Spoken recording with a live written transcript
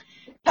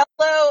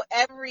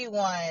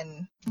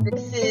everyone.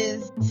 This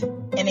is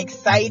an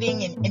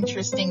exciting and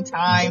interesting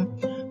time.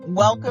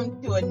 Welcome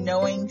to A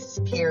Knowing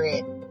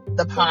Spirit,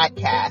 the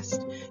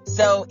podcast.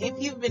 So if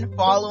you've been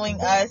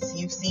following us,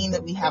 you've seen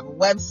that we have a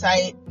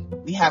website,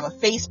 we have a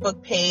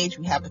Facebook page,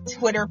 we have a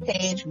Twitter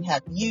page, we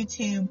have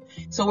YouTube.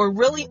 So we're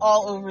really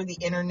all over the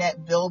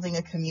internet building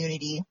a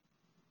community.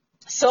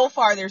 So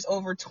far, there's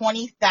over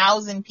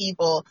 20,000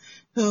 people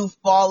who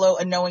follow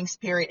A Knowing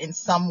Spirit in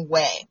some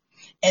way.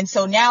 And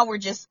so now we're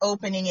just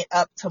opening it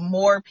up to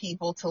more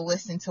people to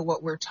listen to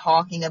what we're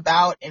talking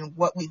about and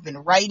what we've been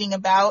writing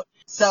about.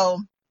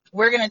 So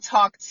we're going to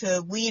talk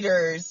to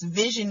leaders,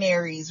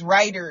 visionaries,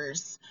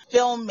 writers,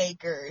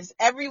 filmmakers,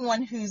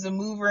 everyone who's a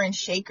mover and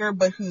shaker,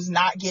 but who's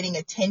not getting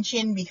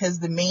attention because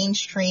the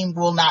mainstream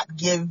will not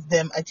give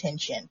them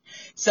attention.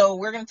 So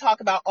we're going to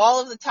talk about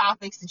all of the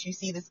topics that you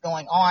see that's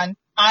going on.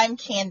 I'm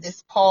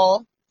Candace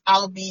Paul.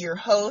 I'll be your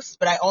host,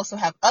 but I also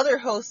have other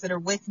hosts that are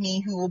with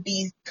me who will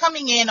be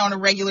coming in on a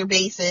regular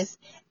basis.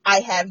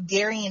 I have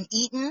Darian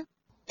Eaton,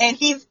 and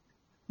he's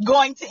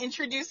going to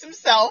introduce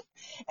himself.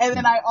 And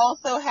then I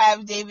also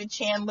have David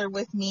Chandler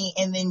with me,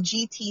 and then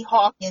GT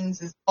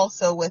Hawkins is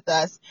also with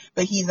us,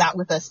 but he's not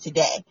with us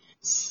today.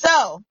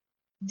 So,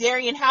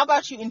 Darian, how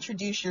about you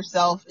introduce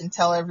yourself and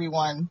tell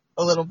everyone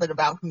a little bit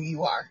about who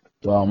you are?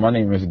 Well, my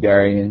name is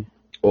Darian,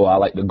 or I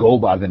like to go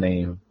by the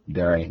name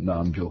Darian. No,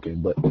 I'm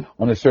joking. But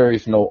on a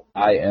serious note,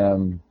 I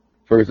am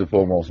first and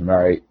foremost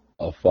married,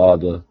 a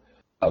father,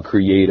 a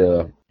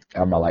creator.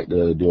 I like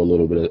to do a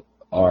little bit of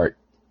art,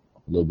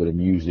 a little bit of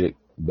music,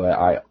 but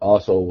I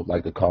also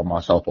like to call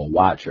myself a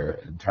watcher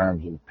in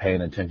terms of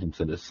paying attention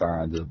to the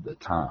signs of the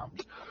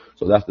times.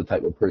 So that's the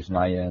type of person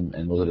I am,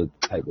 and those are the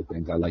type of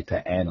things I like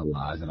to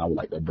analyze, and I would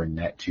like to bring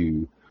that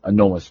to A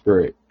Knowing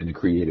Spirit in a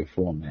creative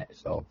format.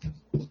 So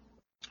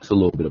it's a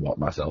little bit about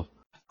myself.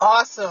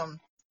 Awesome.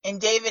 And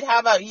David, how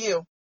about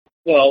you?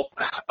 Well,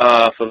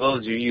 for those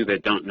of you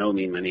that don't know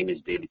me, my name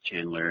is David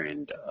Chandler,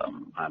 and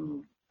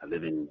I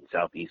live in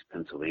Southeast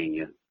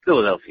Pennsylvania,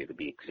 Philadelphia to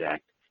be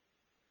exact.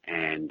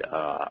 And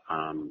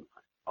I'm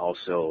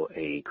also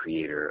a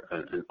creator,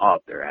 an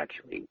author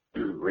actually,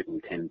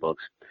 written 10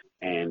 books,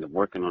 and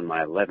working on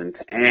my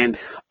 11th. And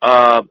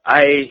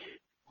I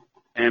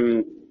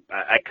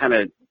kind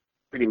of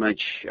pretty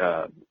much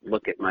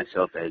look at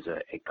myself as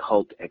a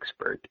cult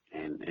expert,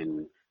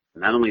 and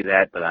not only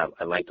that, but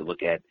I like to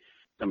look at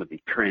some of the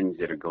trends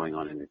that are going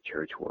on in the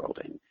church world,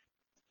 and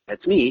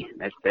that's me.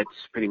 That's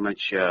pretty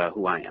much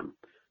who I am.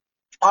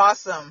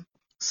 Awesome.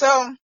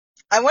 So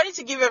I wanted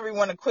to give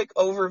everyone a quick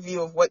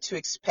overview of what to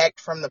expect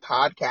from the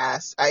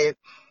podcast. I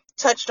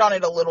touched on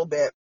it a little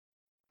bit.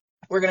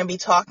 We're going to be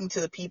talking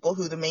to the people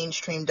who the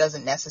mainstream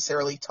doesn't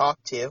necessarily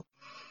talk to,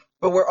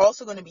 but we're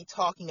also going to be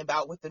talking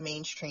about what the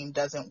mainstream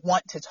doesn't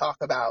want to talk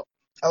about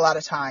a lot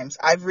of times.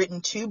 I've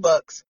written 2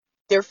 books.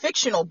 They're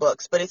fictional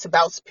books, but it's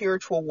about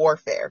spiritual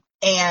warfare.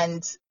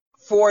 And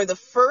for the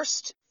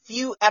first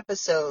few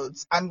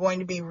episodes, I'm going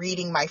to be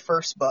reading my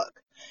first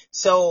book.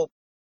 So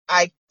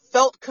I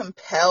felt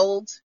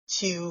compelled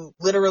to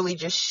literally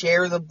just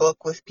share the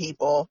book with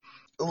people,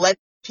 let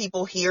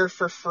people hear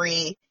for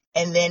free,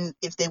 and then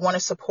if they want to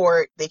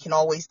support, they can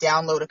always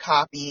download a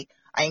copy.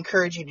 I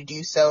encourage you to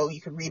do so.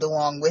 You can read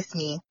along with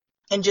me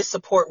and just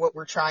support what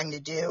we're trying to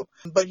do.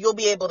 But you'll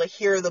be able to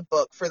hear the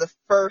book for the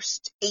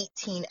first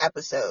 18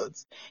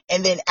 episodes.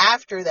 And then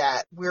after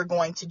that, we're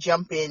going to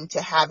jump into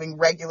having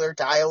regular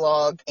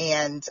dialogue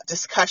and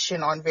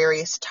discussion on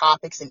various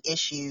topics and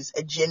issues,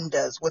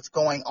 agendas, what's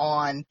going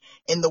on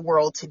in the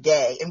world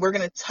today. And we're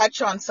going to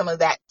touch on some of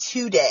that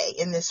today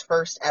in this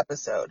first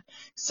episode.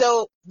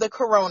 So the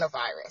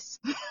coronavirus.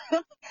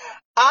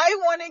 I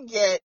want to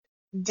get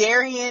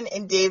Darian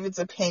and David's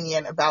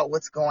opinion about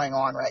what's going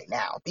on right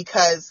now,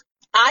 because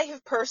I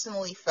have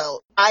personally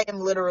felt I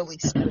am literally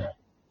split.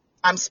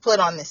 I'm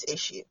split on this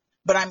issue,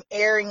 but I'm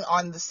erring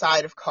on the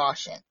side of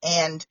caution.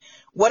 And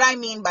what I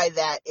mean by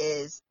that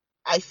is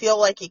I feel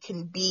like it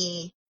can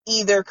be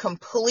either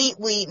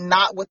completely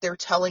not what they're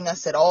telling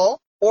us at all,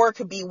 or it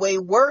could be way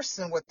worse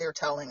than what they're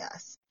telling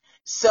us.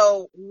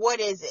 So what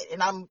is it?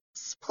 And I'm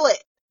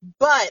split,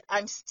 but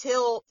I'm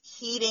still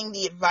heeding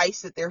the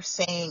advice that they're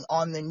saying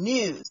on the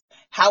news.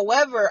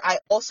 However, I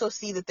also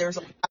see that there's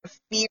a lot of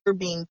fear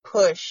being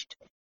pushed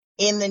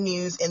in the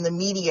news, in the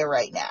media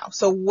right now.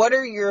 So what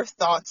are your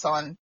thoughts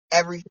on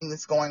everything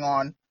that's going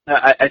on?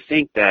 I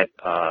think that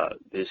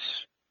this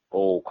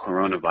whole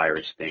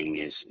coronavirus thing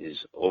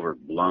is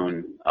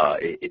overblown.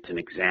 It's an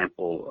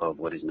example of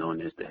what is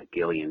known as the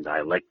Hegelian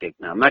dialectic.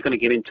 Now, I'm not going to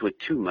get into it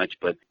too much,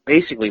 but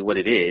basically what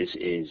it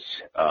is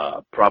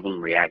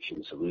problem,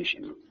 reaction,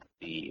 solution.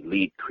 The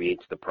elite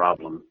creates the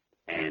problem,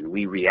 and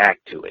we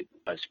react to it,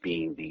 us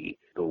being the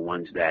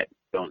ones that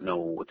don't know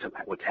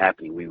what's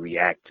happening. We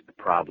react to the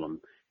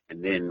problem.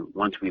 And then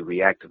once we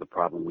react to the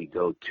problem, we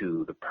go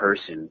to the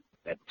person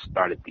that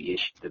started the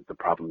issue, the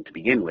problem to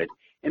begin with,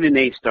 and then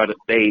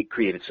they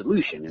create a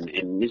solution.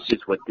 And this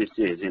is what this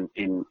is.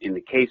 In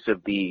the case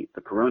of the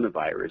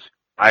coronavirus,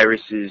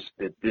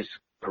 this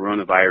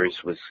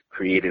coronavirus was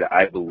created,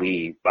 I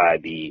believe, by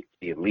the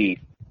elite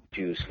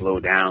to slow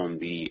down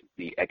the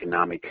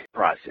economic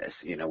process.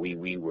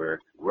 We were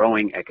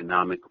growing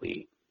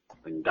economically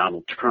when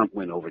Donald Trump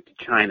went over to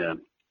China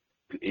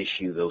to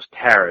issue those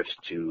tariffs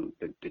to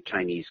the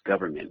Chinese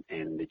government,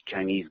 and the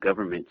Chinese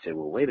government said,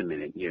 well, wait a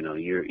minute,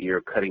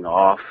 you're cutting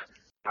off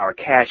our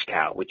cash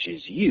cow, which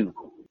is you.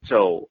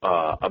 So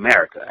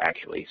America,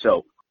 actually.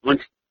 So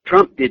once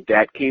Trump did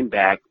that, came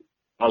back,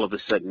 all of a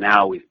sudden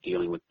now we're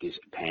dealing with this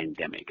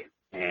pandemic.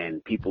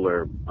 And people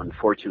are,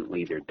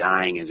 unfortunately, they're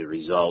dying as a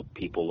result.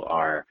 People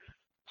are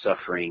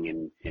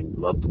suffering, and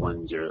loved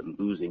ones are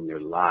losing their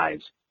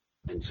lives.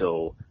 And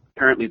so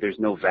apparently there's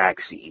no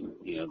vaccine.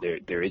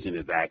 There isn't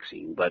a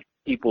vaccine, but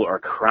people are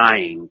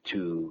crying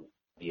to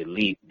the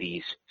elite,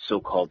 these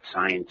so-called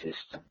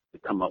scientists, to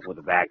come up with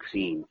a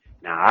vaccine.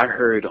 Now, I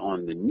heard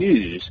on the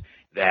news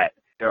that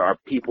there are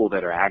people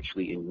that are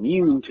actually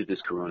immune to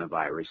this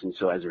coronavirus, and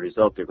so as a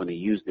result, they're going to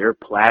use their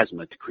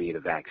plasma to create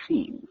a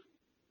vaccine.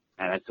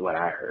 And that's what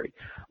I heard.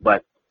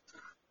 But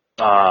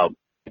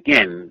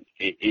again,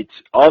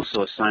 it's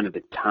also a sign of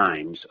the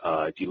times.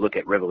 If you look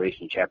at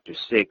Revelation chapter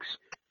 6,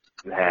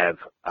 you have,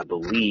 I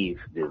believe,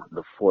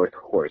 the fourth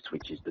horse,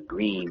 which is the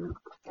green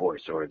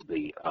horse, or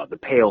the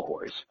pale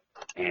horse.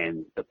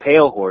 And the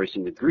pale horse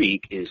in the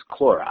Greek is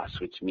chloros,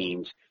 which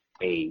means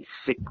a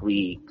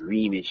sickly,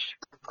 greenish,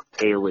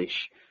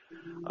 palish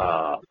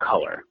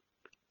color.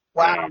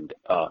 Wow.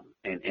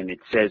 And it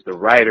says the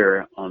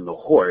rider on the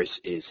horse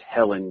is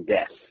hell and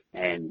death,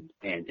 and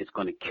it's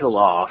going to kill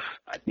off,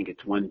 I think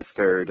it's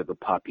 1/3 of the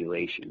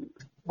population.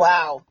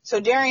 Wow. So,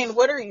 Darian,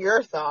 what are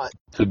your thoughts?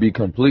 To be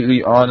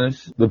completely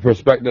honest, the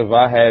perspective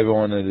I have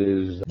on it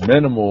is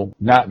minimal,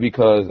 not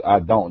because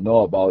I don't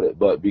know about it,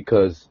 but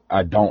because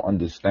I don't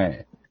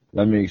understand.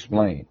 Let me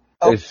explain.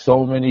 There's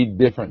so many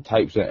different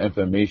types of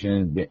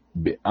information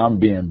I'm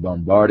being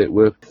bombarded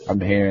with. I'm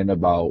hearing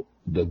about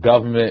the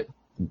government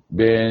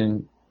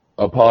being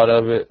a part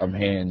of it. I'm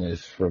hearing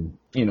this from,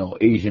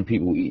 Asian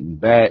people eating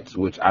bats,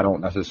 which I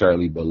don't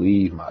necessarily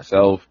believe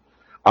myself.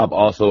 I've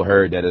also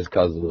heard that it's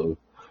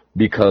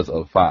because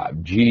of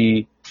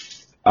 5G.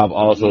 I've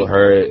also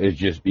heard it's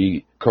just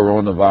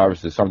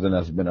coronavirus is something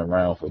that's been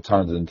around for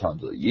tons and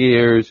tons of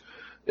years.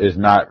 It's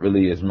not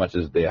really as much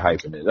as they're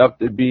hyping it up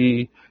to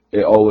be.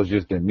 It always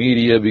just the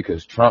media,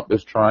 because Trump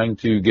is trying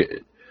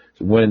to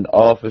win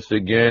office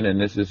again, and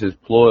this is his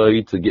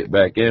ploy to get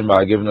back in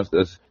by giving us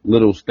this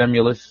little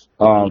stimulus.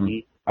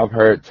 I've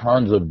heard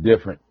tons of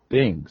different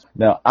things.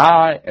 Now,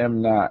 I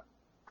am not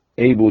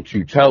able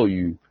to tell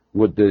you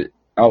what the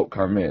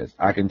outcome is.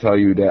 I can tell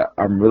you that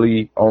I'm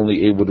really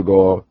only able to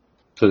go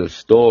to the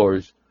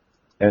stores,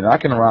 and I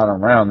can ride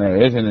around.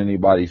 There isn't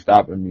anybody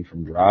stopping me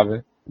from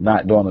driving.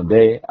 Not during the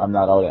day. I'm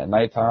not out at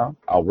nighttime.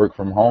 I work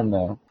from home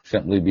now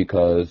simply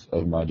because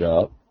of my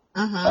job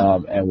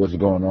and what's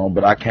going on.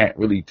 But I can't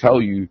really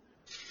tell you,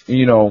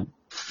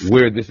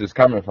 where this is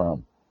coming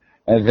from.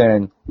 And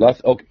then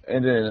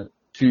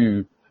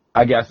to,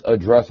 I guess,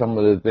 address some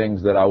of the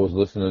things that I was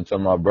listening to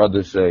my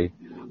brother say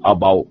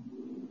about,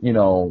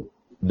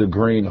 the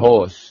green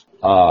horse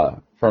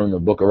from the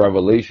book of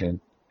Revelation.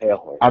 Pale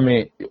horse. I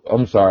mean,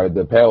 I'm sorry,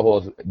 the pale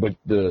horse, but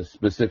the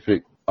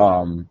specific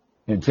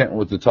intent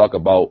was to talk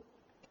about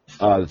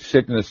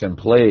sickness and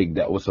plague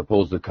that was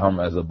supposed to come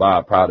as a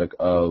byproduct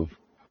of,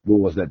 what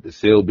was that, the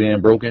seal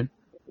being broken?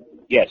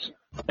 Yes.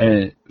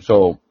 And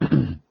so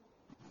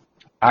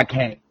I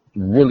can't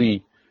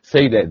really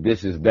say that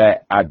this is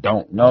that. I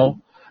don't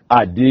know.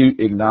 I do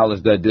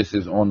acknowledge that this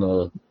is on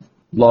a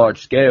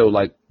large scale.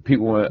 Like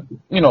people,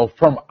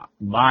 from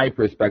my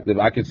perspective,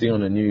 I can see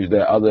on the news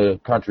that other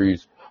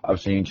countries,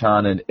 I've seen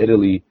China and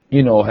Italy,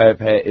 have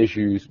had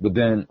issues. But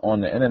then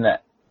on the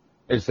internet,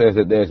 it says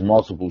that there's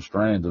multiple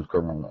strands of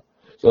corona.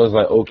 So it's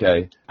like,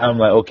 okay. I'm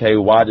like, okay,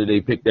 why did they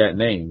pick that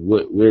name?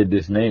 Where did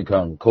this name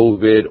come?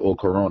 COVID or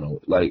corona?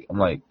 I'm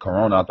like,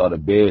 corona, I thought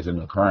of bears in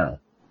the crown.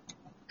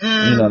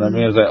 You know what I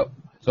mean? It's like,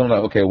 so I'm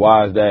like, okay,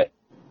 why is that?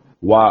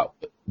 Why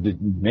the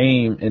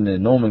name and the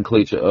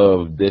nomenclature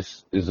of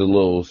this is a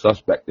little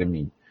suspect to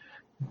me.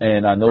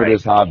 And I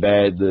notice how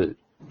bad the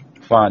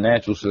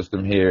financial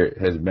system here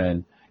has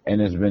been,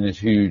 and it's been this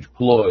huge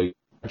ploy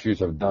countries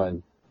have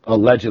done.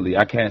 Allegedly,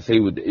 I can't say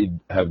what they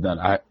have done.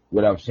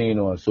 What I've seen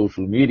on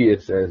social media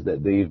says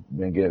that they've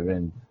been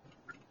given,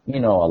 a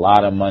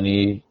lot of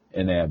money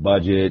in their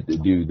budget to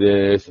do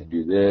this and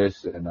do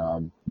this,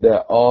 and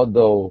that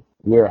although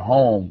we're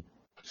home,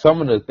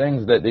 some of the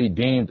things that they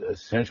deemed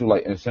essential,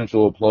 like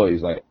essential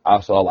employees, like I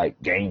saw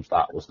like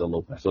GameStop was still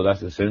open, so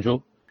that's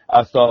essential.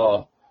 I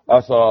saw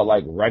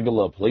like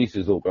regular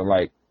places open,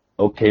 like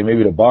okay,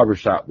 maybe the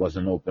barbershop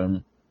wasn't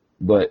open,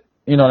 but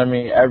you know what I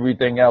mean.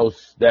 Everything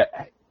else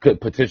that could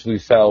potentially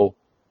sell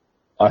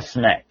a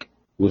snack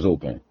was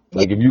open.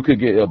 Like if you could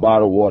get a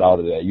bottle of water out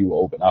of that, you were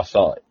open. I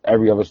saw it.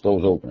 Every other store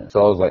was open. So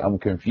I was like, I'm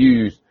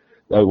confused.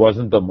 Like,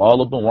 wasn't the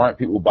mall open? Weren't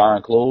people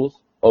buying clothes?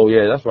 Oh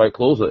yeah, that's right.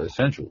 Clothes are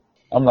essential.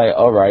 I'm like,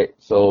 all right.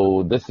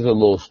 So this is a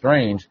little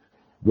strange.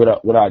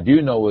 But what I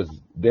do know is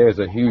there's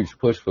a huge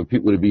push for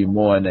people to be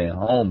more in their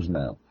homes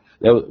now.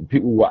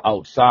 People were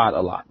outside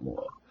a lot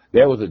more.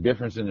 There was a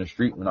difference in the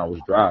street when I was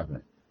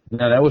driving.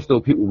 Now, there was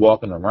still people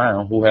walking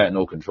around who had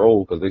no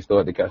control because they still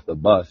had to catch the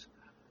bus,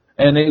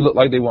 and they looked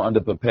like they were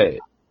underprepared.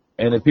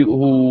 And the people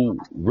who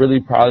really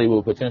probably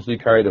will potentially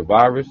carry the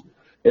virus,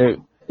 if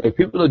if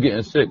people are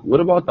getting sick, what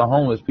about the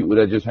homeless people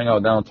that just hang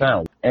out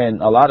downtown?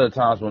 And a lot of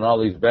times when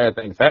all these bad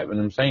things happen,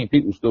 them same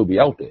people still be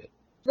out there.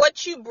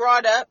 What you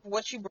brought up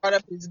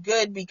is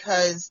good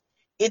because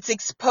it's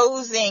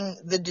exposing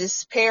the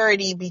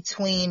disparity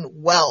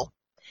between wealth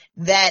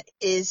that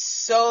is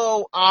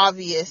so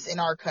obvious in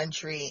our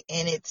country,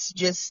 and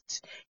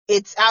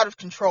it's out of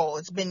control.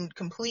 It's been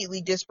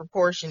completely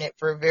disproportionate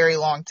for a very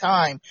long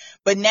time,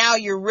 but now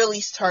you're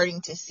really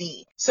starting to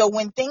see. So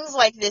when things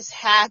like this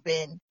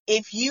happen,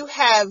 if you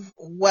have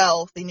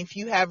wealth and if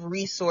you have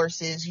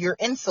resources, you're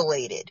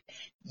insulated.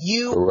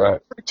 You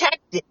Correct. are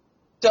protected.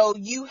 So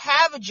you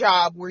have a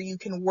job where you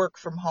can work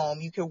from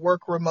home, you can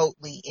work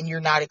remotely and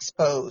you're not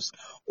exposed,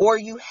 or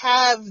you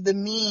have the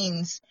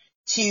means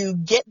to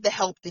get the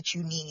help that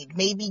you need,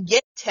 maybe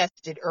get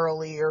tested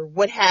earlier,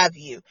 what have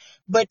you.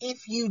 But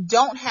if you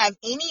don't have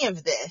any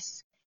of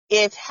this,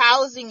 if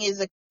housing is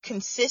a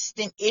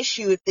consistent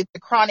issue, if it's a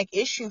chronic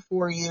issue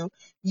for you,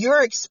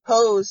 you're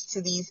exposed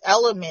to these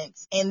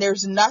elements and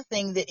there's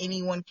nothing that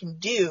anyone can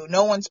do.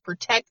 No one's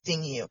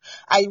protecting you.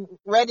 I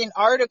read an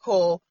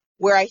article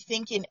where I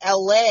think in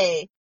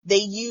LA, they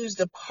used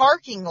a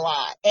parking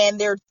lot and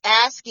they're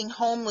asking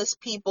homeless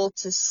people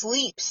to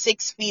sleep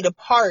 6 feet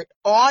apart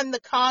on the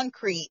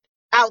concrete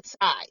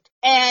outside.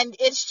 And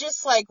it's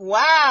just like,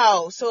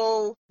 wow.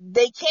 So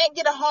they can't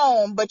get a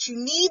home, but you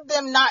need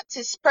them not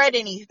to spread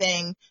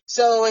anything.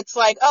 So it's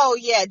like, oh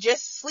yeah,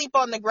 just sleep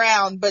on the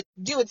ground, but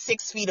do it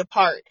 6 feet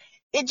apart.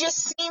 It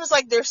just seems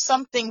like there's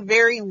something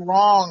very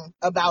wrong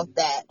about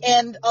that.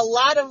 And a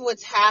lot of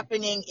what's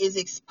happening is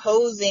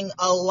exposing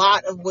a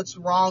lot of what's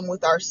wrong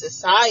with our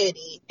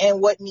society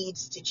and what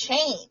needs to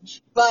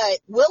change. But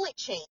will it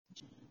change?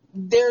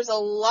 There's a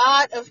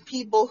lot of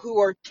people who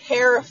are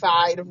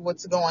terrified of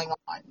what's going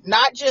on.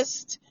 Not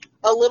just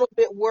a little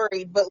bit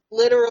worried, but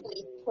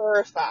literally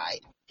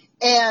terrified.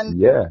 And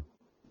Yeah.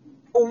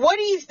 what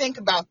do you think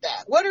about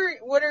that? What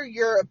are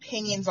your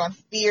opinions on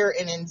fear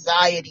and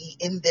anxiety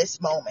in this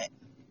moment?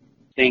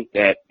 I think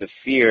that the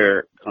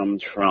fear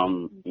comes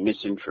from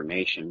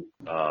misinformation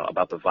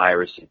about the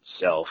virus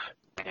itself,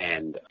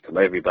 and to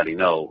let everybody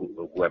know,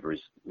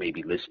 whoever's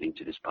maybe listening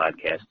to this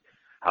podcast,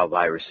 how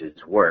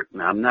viruses work.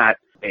 Now, I'm not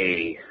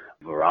a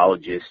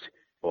virologist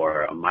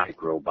or a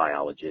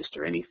microbiologist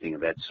or anything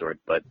of that sort,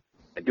 but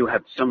I do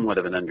have somewhat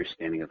of an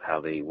understanding of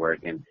how they work,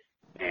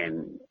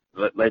 and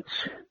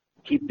let's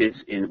keep this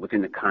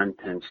within the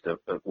context of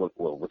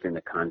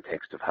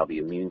how the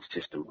immune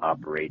system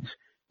operates.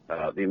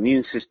 The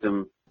immune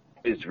system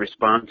is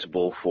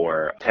responsible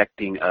for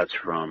protecting us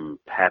from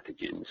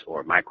pathogens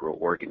or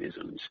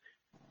microorganisms.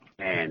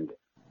 And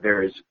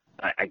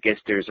I guess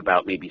there's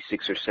about maybe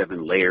 6 or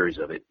 7 layers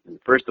of it. And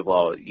first of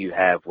all, you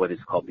have what is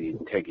called the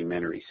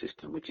integumentary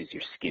system, which is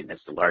your skin.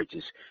 That's the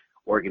largest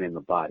organ in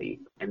the body.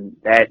 And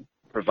that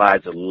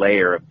provides a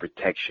layer of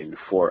protection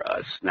for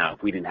us. Now,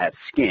 if we didn't have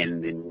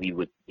skin, then we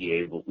would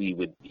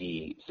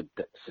be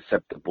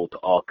susceptible to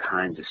all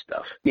kinds of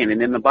stuff. And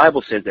then the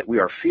Bible says that we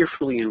are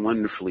fearfully and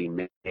wonderfully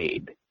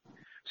made.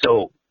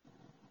 So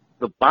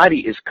the body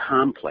is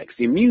complex.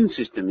 The immune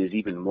system is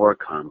even more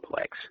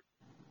complex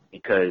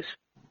because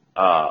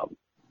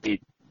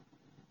it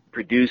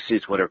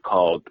produces what are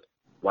called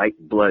white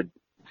blood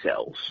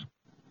cells.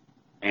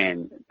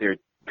 And there are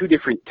 2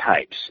 different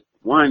types.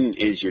 One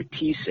is your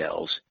T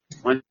cells.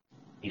 One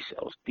T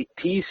cells. The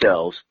T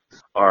cells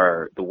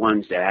are the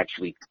ones that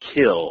actually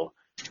kill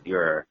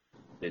the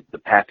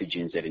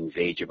pathogens that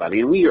invade your body.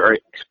 And we are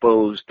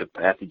exposed to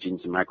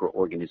pathogens and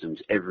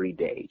microorganisms every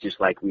day, just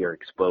like we are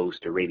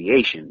exposed to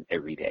radiation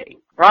every day.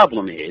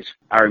 Problem is,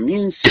 our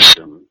immune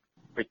system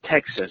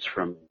protects us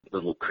from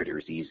little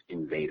critters, these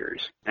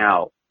invaders.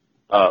 Now,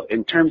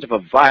 in terms of a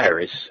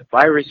virus,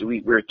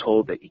 we're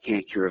told that you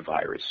can't cure a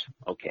virus.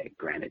 Okay,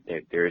 granted,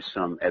 there is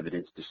some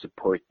evidence to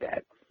support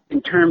that.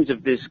 In terms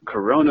of this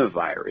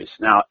coronavirus,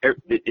 now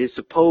it is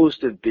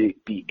supposed to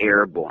be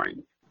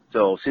airborne.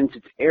 So since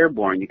it's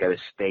airborne, you got to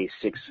stay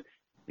 6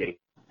 days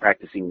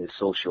practicing the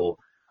social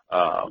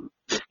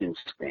distance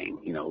thing.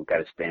 Got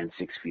to stand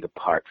 6 feet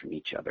apart from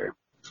each other.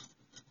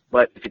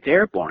 But if it's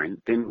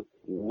airborne, then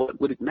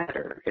what would it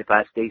matter if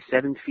I stay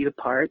 7 feet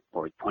apart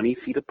or 20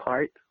 feet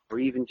apart or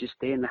even just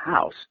stay in the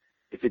house?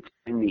 If it's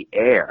in the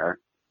air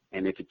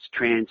and if it's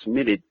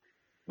transmitted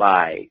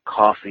by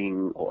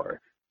coughing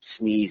or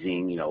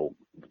sneezing,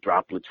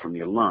 droplets from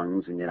your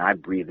lungs, and then I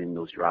breathe in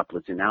those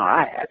droplets and now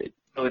I have it.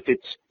 So if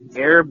it's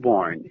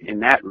airborne in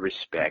that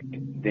respect,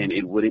 then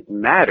it wouldn't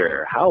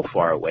matter how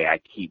far away I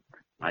keep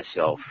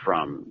myself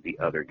from the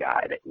other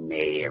guy that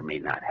may or may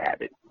not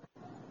have it.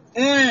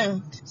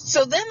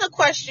 So then the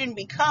question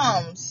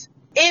becomes,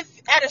 if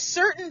at a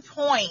certain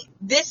point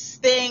this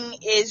thing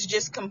is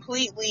just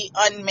completely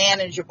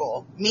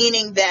unmanageable,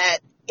 meaning that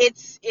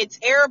it's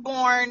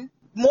airborne,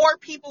 more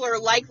people are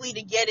likely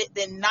to get it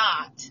than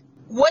not,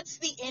 what's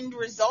the end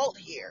result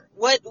here?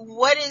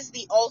 What is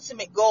the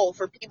ultimate goal,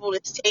 for people to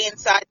stay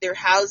inside their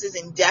houses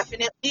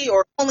indefinitely,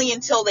 or only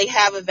until they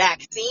have a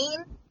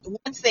vaccine?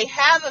 Once they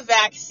have a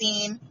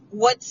vaccine,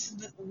 what's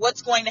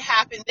going to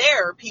happen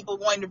there? Are people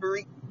going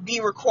to be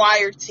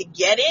required to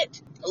get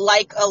it,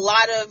 like a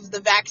lot of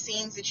the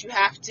vaccines that you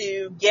have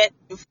to get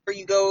before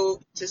you go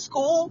to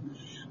school?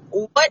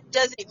 What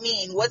does it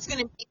mean? What's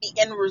going to be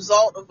the end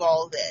result of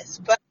all this?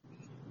 But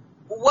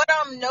what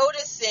I'm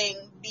noticing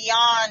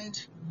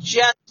beyond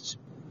just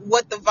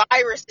what the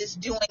virus is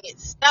doing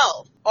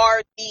itself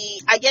are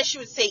the, I guess you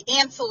would say,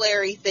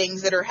 ancillary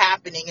things that are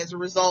happening as a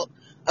result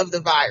of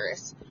the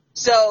virus.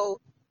 So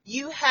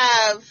you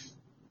have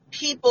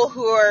people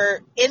who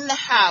are in the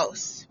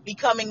house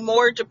becoming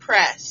more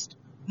depressed,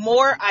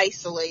 more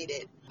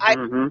isolated. I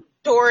heard a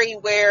story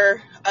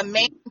where a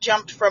man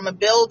jumped from a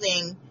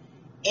building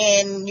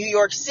in New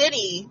York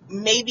City,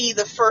 maybe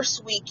the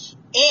first week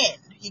in.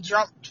 He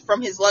jumped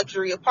from his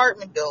luxury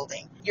apartment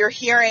building. You're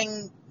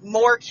hearing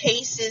more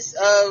cases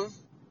of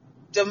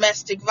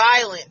domestic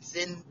violence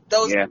and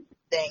those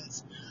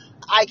things.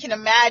 I can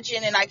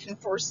imagine and I can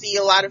foresee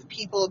a lot of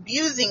people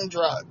abusing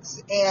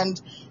drugs. And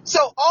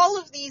so all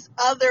of these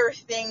other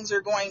things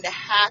are going to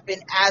happen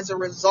as a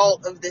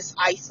result of this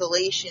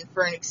isolation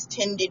for an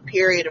extended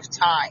period of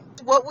time.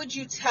 What would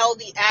you tell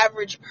the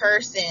average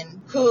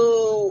person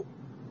who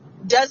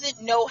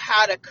doesn't know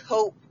how to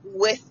cope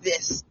with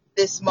this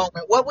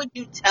moment? What would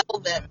you tell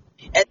them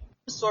as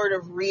some sort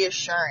of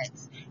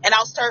reassurance? And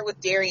I'll start with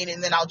Darian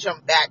and then I'll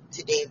jump back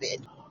to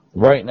David.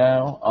 Right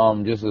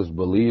now, just as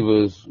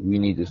believers, we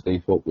need to stay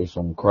focused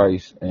on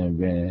Christ and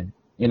being,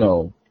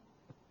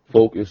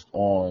 focused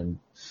on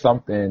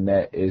something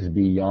that is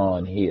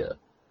beyond here.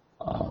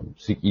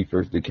 Seek ye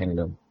first the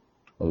kingdom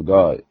of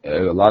God. A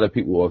lot of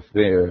people are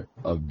fear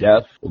of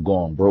death or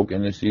going broke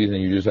in this season.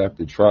 You just have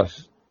to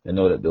trust and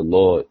know that the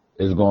Lord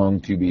is going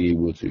to be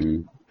able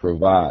to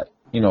provide,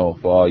 for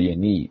all your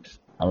needs.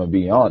 I'm going to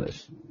be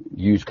honest.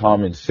 Use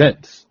common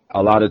sense.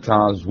 A lot of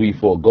times we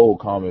forego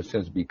common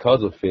sense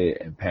because of fear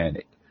and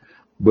panic.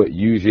 But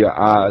use your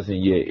eyes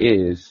and your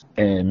ears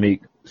and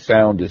make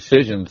sound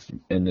decisions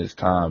in this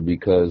time,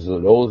 because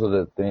those are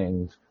the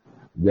things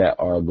that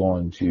are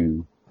going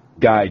to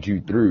guide you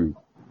through.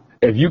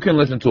 If you can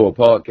listen to a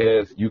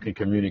podcast, you can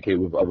communicate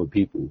with other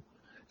people.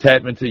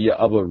 Tap into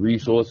your other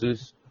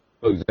resources.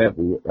 For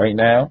example, right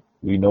now,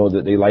 we know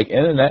that they like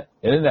internet.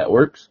 Internet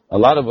works. A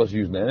lot of us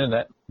use the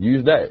internet.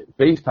 Use that.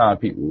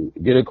 FaceTime people.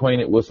 Get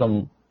acquainted with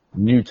some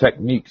new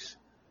techniques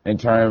in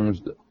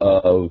terms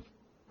of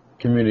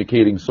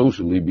communicating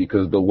socially,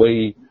 because the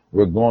way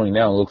we're going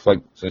now looks like,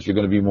 since you're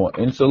going to be more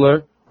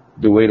insular,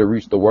 the way to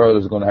reach the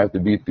world is going to have to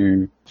be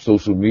through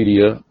social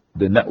media,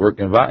 the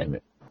network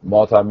environment.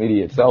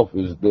 Multimedia itself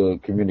is the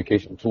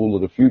communication tool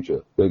of the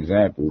future. For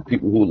example,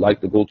 people who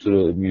like to go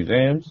to the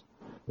museums,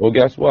 well,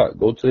 guess what?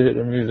 Go to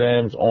the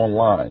museums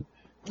online.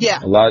 Yeah.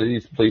 A lot of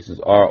these places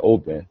are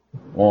open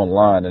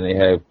online, and they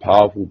have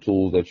powerful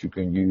tools that you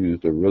can use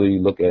to really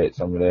look at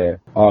some of their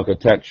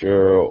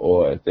architecture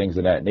or things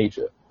of that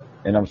nature.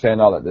 And I'm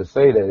saying all that to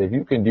say that if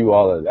you can do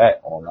all of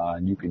that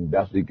online, you can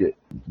definitely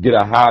get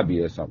a hobby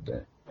or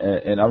something.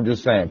 And I'm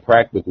just saying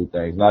practical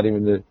things, not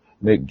even to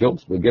make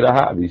jokes, but get a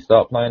hobby.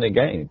 Start playing a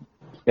game.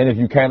 And if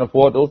you can't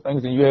afford those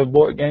things and you have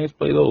board games,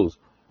 play those.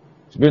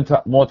 Spend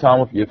more time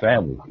with your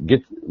family.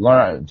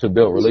 Learn to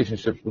build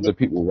relationships with the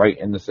people right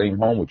in the same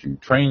home with you.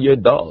 Train your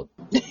dog.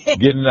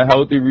 Get in a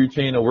healthy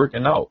routine of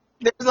working out.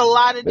 There's a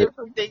lot of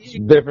different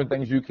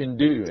things you can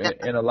do.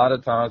 And a lot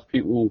of times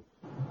people,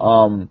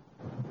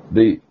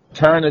 they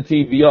turn the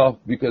TV off,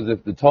 because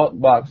if the talk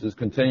box is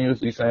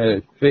continuously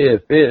saying fear,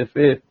 fear,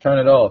 fear, turn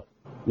it off.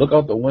 Look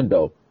out the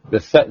window. They're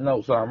sitting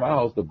outside my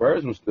house. The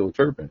birds were still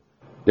chirping.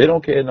 They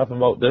don't care nothing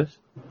about this.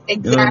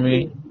 Exactly. You know what I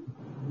mean?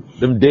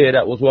 Them deer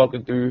that was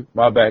walking through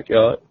my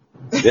backyard,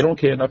 they don't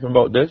care nothing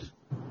about this.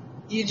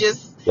 You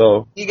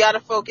got to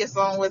focus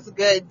on what's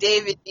good.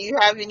 David, do you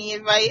have any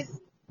advice?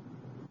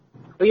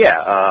 Well,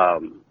 yeah,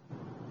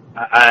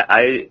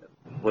 I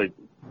would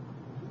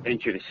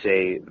venture to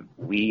say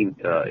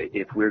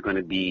if we're going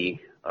to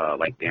be,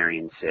 like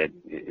Darian said,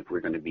 if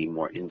we're going to be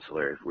more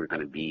insular, if we're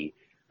going to be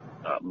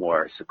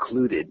more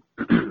secluded,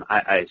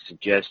 I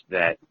suggest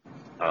that,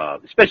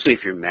 especially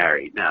if you're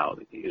married. Now,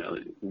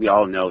 we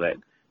all know that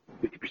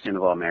 50%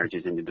 of all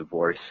marriages end in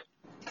divorce,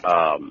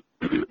 and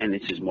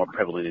this is more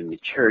prevalent in the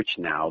church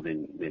now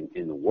than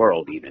in the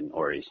world even,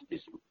 or is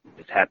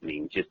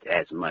happening just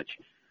as much.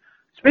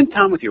 Spend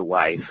time with your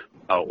wife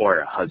or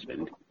a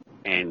husband,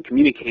 and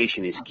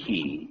communication is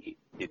key.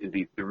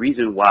 The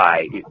reason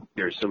why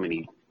there's so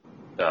many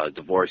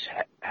divorce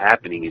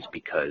happening is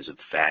because of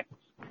the fact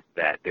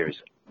that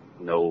there's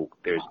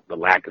the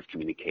lack of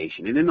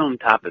communication. And then on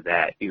top of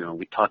that,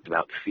 we talked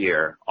about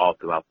fear all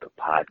throughout the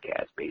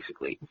podcast,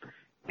 basically.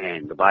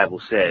 And the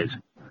Bible says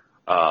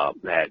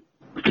that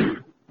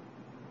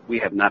we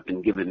have not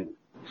been given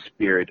the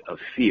spirit of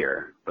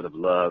fear, but of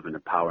love and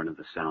of power and of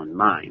a sound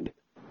mind.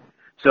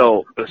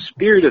 So a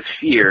spirit of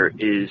fear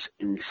is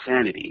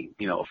insanity.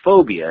 A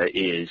phobia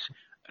is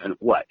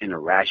an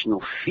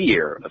irrational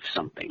fear of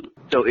something.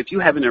 So if you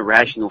have an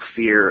irrational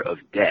fear of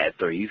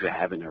death, or you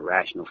have an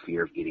irrational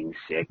fear of getting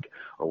sick,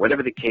 or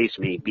whatever the case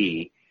may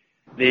be,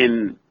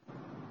 then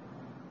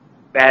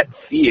that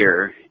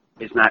fear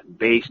is not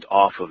based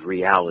off of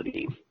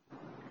reality.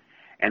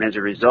 And as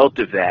a result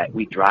of that,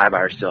 we drive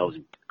ourselves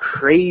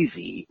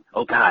crazy.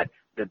 Oh God,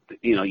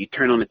 you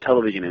turn on the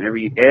television and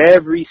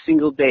every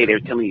single day they're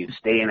telling you to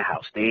stay in the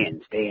house, stay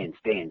in,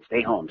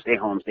 stay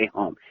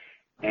home.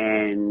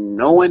 And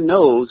no one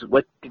knows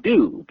what to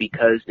do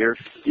because they're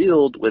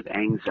filled with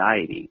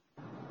anxiety.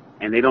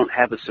 And they don't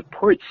have a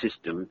support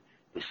system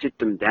to sit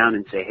them down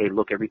and say, hey,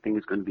 look, everything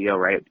is going to be all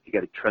right. You got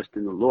to trust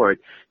in the Lord,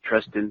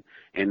 trust in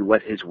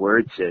what his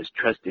word says,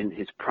 trust in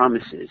his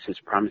promises. His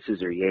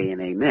promises are yea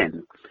and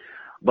amen.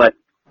 But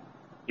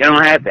you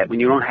don't have that. When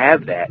you don't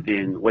have that,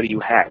 then what do you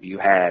have?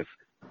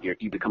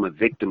 You become a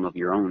victim of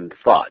your own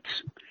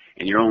thoughts.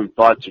 And your own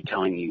thoughts are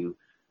telling you,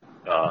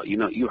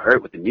 you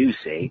heard what the news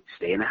say,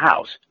 stay in the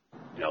house.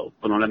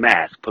 Put on a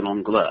mask, put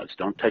on gloves.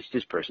 Don't touch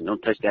this person,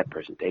 don't touch that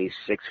person. Stay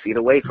 6 feet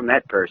away from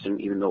that person,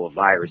 even though a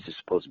virus is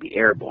supposed to be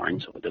airborne,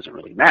 so it doesn't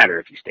really matter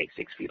if you stay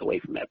 6 feet away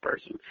from that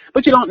person.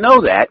 But you don't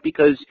know that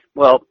because,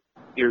 well,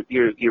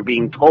 you're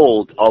being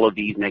told all of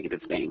these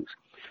negative things.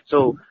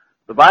 So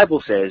the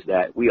Bible says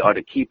that we ought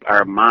to keep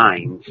our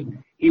minds.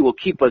 He will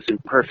keep us in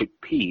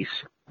perfect peace,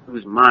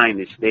 whose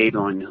mind is stayed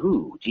on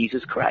who?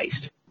 Jesus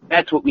Christ.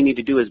 That's what we need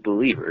to do as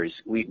believers.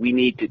 We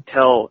need to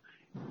tell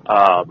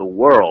the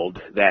world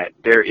that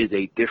there is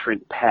a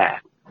different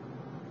path.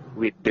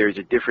 There's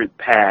a different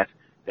path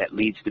that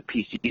leads to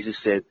peace. Jesus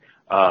said,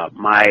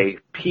 my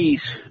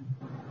peace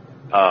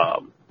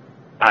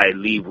I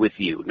leave with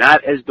you.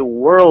 Not as the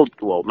world,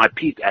 my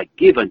peace I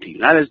give unto you.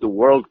 Not as the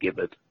world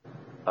giveth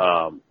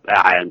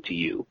I unto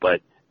you.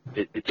 But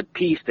it's a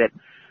peace that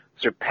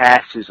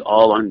surpasses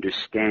all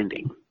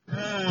understanding.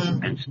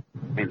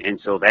 And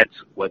so that's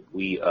what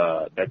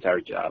that's our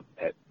job.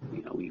 That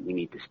we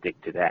need to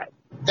stick to that.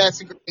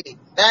 That's great.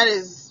 That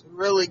is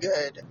really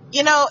good.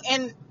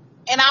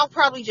 And I'll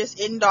probably just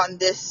end on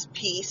this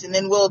piece, and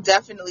then we'll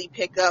definitely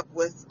pick up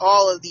with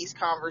all of these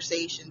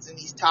conversations and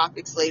these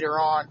topics later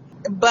on.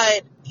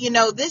 But,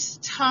 this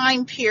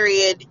time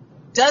period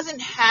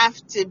doesn't have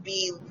to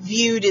be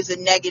viewed as a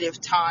negative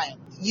time.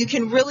 You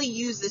can really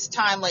use this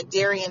time, like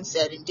Darian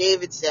said and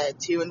David said,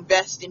 to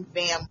invest in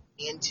family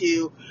and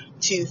to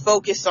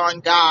focus on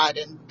God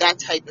and that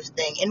type of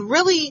thing. And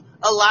really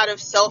a lot of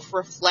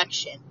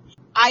self-reflection.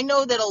 I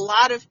know that a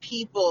lot of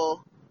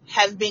people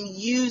have been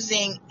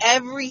using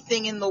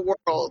everything in the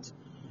world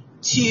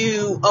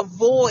to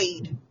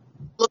avoid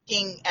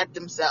looking at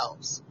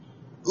themselves,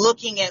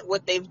 looking at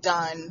what they've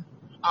done,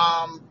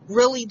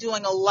 really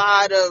doing a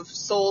lot of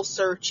soul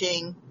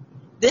searching.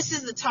 This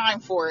is the time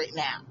for it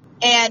now.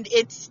 And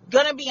it's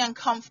going to be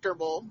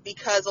uncomfortable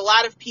because a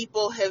lot of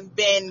people have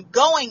been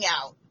going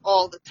out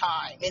all the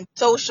time and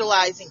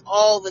socializing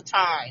all the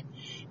time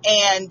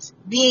and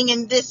being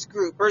in this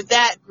group or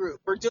that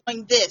group or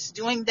doing this,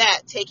 doing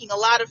that, taking a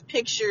lot of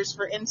pictures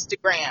for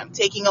Instagram,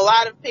 taking a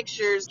lot of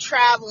pictures,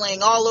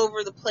 traveling all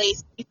over the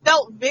place. It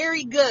felt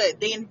very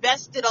good. They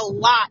invested a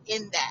lot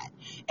in that.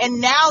 And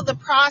now the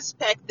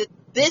prospect that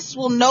this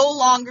will no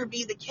longer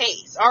be the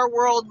case. Our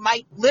world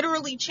might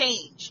literally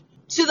change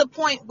to the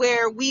point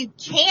where we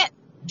can't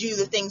do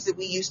the things that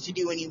we used to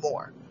do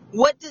anymore.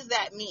 What does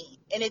that mean?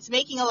 And it's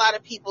making a lot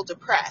of people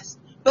depressed.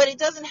 But it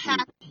doesn't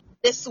have to.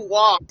 This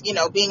walk,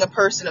 being a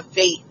person of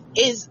faith,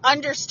 is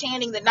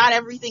understanding that not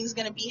everything's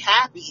going to be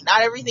happy.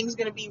 Not everything's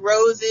going to be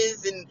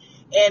roses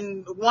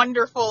and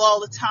wonderful all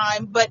the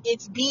time. But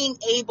it's being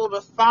able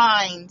to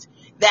find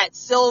that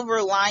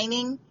silver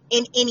lining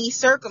in any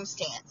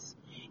circumstance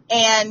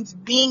and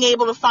being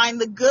able to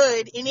find the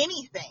good in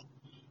anything.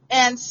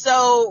 And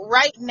so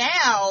right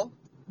now,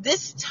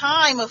 this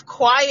time of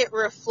quiet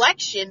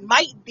reflection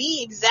might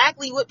be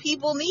exactly what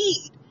people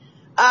need.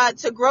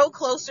 To grow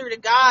closer to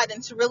God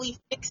and to really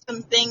fix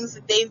some things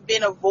that they've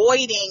been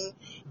avoiding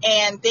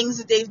and things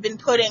that they've been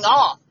putting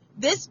off.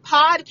 This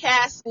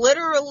podcast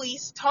literally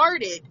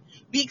started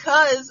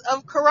because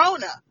of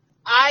Corona.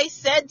 I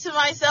said to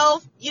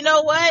myself, you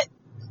know what?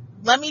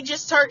 Let me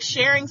just start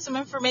sharing some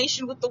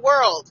information with the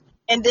world.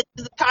 And this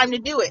is the time to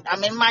do it.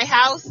 I'm in my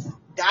house,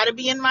 gotta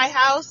be in my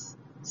house,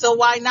 so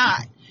why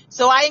not?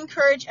 So I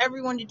encourage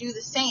everyone to do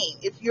the same.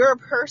 If you're a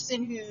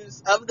person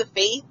who's of the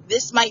faith,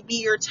 this might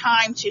be your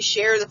time to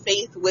share the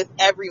faith with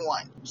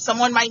everyone.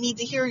 Someone might need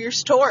to hear your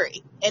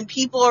story, and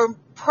people are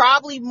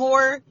probably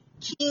more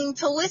keen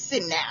to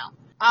listen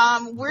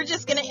now. We're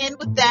just going to end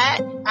with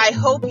that. I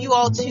hope you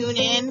all tune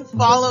in,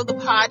 follow the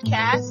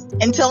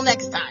podcast. Until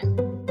next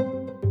time.